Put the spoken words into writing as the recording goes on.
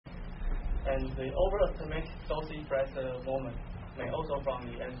And the overestimated dorsal pressure moment may also from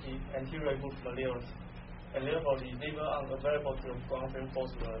the anterior hoof malleolus, and therefore the lever arm available to the ground frame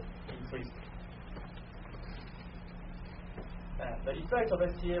force will increase. The effect of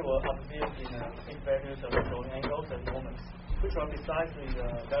STA were observed in peak values of joint angles and moments, which are precisely the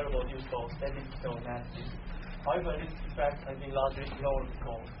variable used for statistical analysis. However, this effect has been largely ignored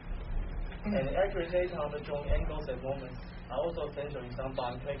before. And the accurate data on the joint angles and moments are also essential in some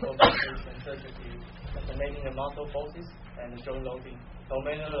biomechanical applications, such as the estimating the muscle forces and the joint loading, no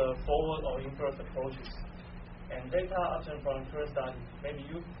matter the forward or inverse approaches. And data obtained from current study may be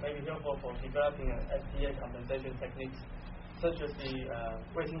helpful for developing STA compensation techniques, such as the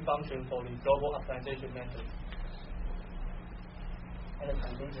weighting function for the global optimization method. And the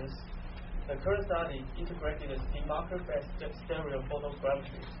conclusions. The current study integrated the spin marker-based stereo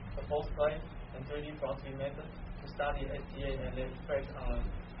photogrammetry, the force plane, and 3D philosophy method to study STA and their effect on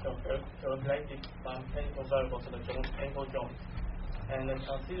calculated biomechanical variables of the ankle joint. And a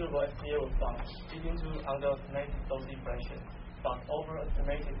considerable STA was found, leading to underestimated dorsal pressure, but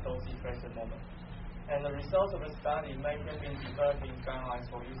overestimated dorsal pressure moment. And the results of the study may have been developing guidelines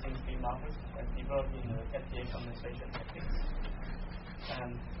for using spin markers and developing the STA compensation techniques.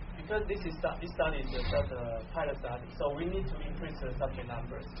 And because this study is just a pilot study, so we need to increase the subject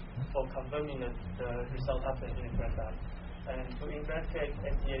numbers for confirming the result after the current study, and to investigate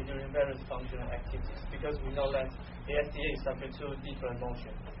STA during various functional activities, because we know that the STA is subject to different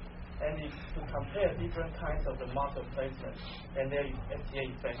motion, and to compare different kinds of the muscle placement and their STA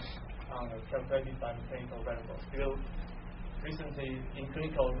effects on the calculated biomechanical variables. Because recently in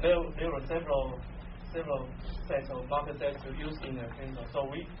clinical, there were several sets of marker sets to use in the clinical, so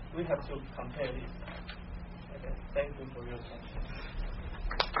we have to compare this. Okay, thank you for your attention.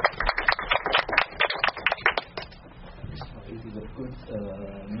 This is a good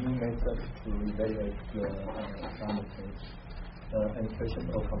new method to evaluate the biomechanics. Any question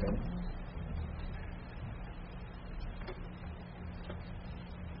or comment?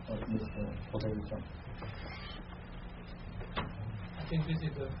 Mr. Professor Chung. I think this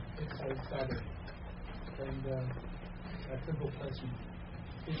is an excellent study. And a simple question.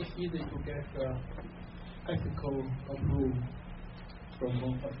 Is it easy to get ethical approval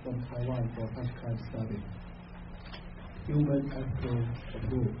from Taiwan for such kind of study? Human ethical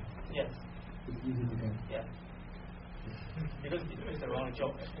approval? Yes. It's easy to get? Yeah. Because it's around the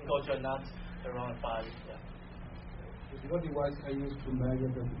ankle joint, not around the body. Yeah. What device I use to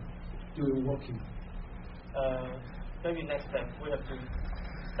measure the during walking? Maybe next step we have to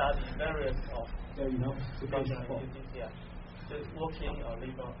study various of functional activities. Yeah. Just walking or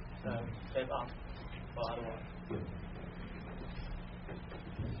step up or otherwise.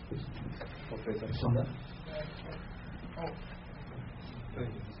 Professor Chung.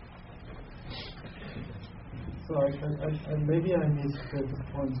 So maybe I missed the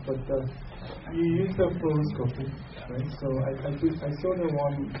point, but you use the fluoroscopy, right? So I saw the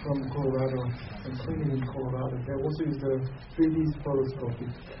one from Colorado, and clinic in Colorado. They also use the 3D fluoroscopy.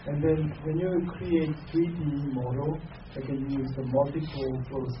 And then when you create 3D model, they can use the multiple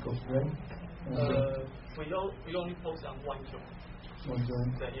fluoroscope, right? We only focus on one joint. One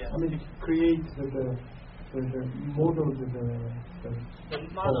joint. Yeah. I mean, create the model of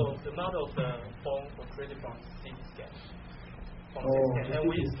the model of the form was created from CT scan. And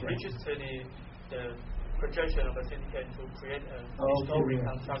we register the projection of the CT scan to create a digital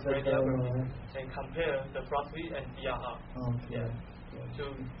reconstruct radiography and compare the philosophy and DRR. To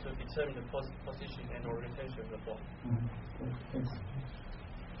determine the position and orientation of the form.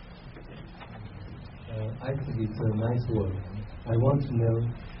 I think it's a nice work. I want to know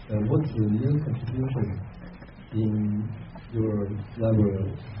what's the new contribution in your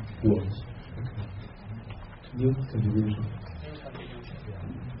laboratory work? New contribution. Yeah.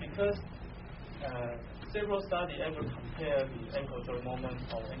 Because several studies ever compare the ankle joint moment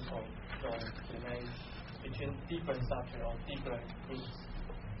or ankle joint remains between different subjects or different groups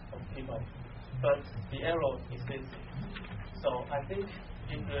of people, but the error exists. So I think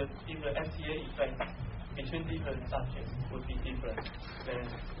if the STA effect between different subjects would be different, then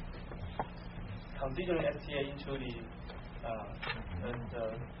considering STA into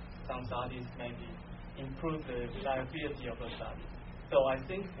some studies maybe improve the reliability of the study. So I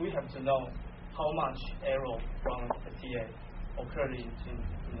think we have to know how much error from STA occurred in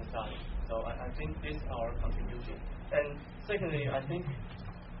the study. So I think this is our contribution. And secondly, I think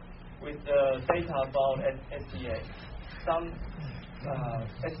with the data about STA, some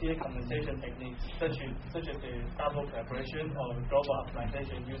STA compensation techniques such as the double collaboration or global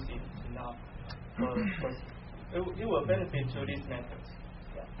optimization used in now, it will benefit to these methods.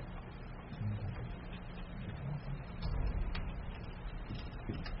 Yeah.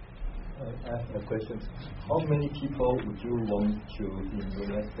 ask a question. How many people would you want to in your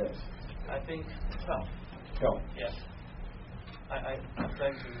next step? I think 12. 12. Yes. I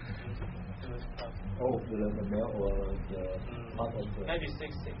plan to do it 12. Oh, the male or the part of the... Maybe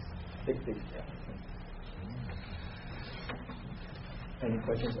 6. 6. Yeah. Any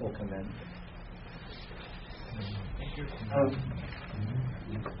questions or comments?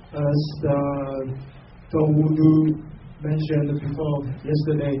 As Tung Yuan mentioned before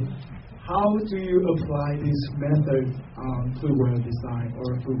yesterday, how do you apply this method on footwear design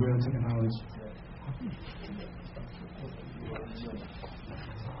or footwear technology?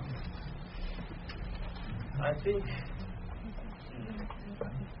 I think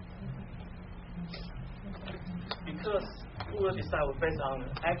because footwear design was based on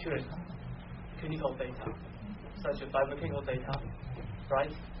accurate clinical data, such as biomechanical data,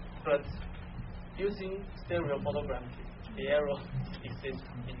 right? But using stereo photography, the error exists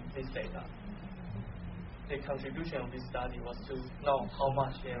in this data. The contribution of this study was to know how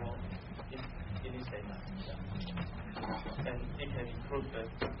much error is in this data. And it can improve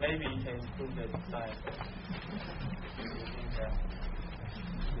maybe it can improve the design.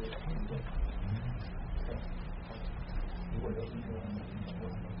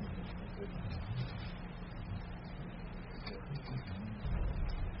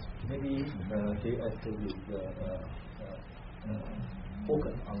 Maybe they actually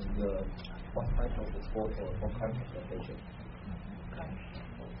focus on what type of the sport or what kind of the patient.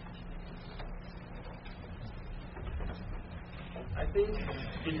 I think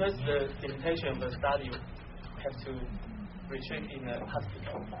because the limitation of the study have to retrieve in a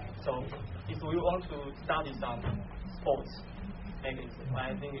hospital. So if we want to study some sports mechanism,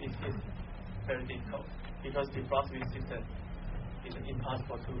 I think it is very difficult because the philosophy system is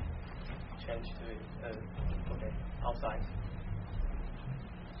impossible to change to outside.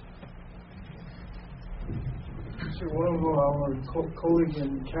 So one of our colleagues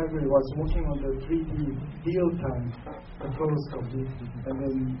in Calgary was working on the 3D real-time microscopy, and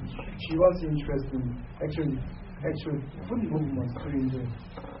then she was interested in actual foot movements during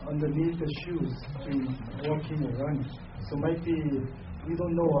underneath the shoes during walking or running. So might be we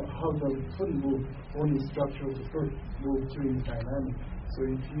don't know how the foot move, only structure of the foot move during dynamic. So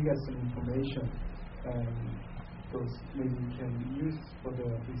if you get some information, those maybe you can use for the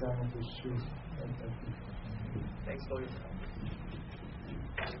design of the shoes. Thanks for your time.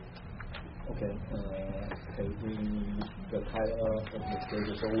 Okay, we the title of the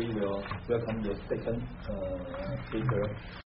schedule, so we will welcome the second speaker.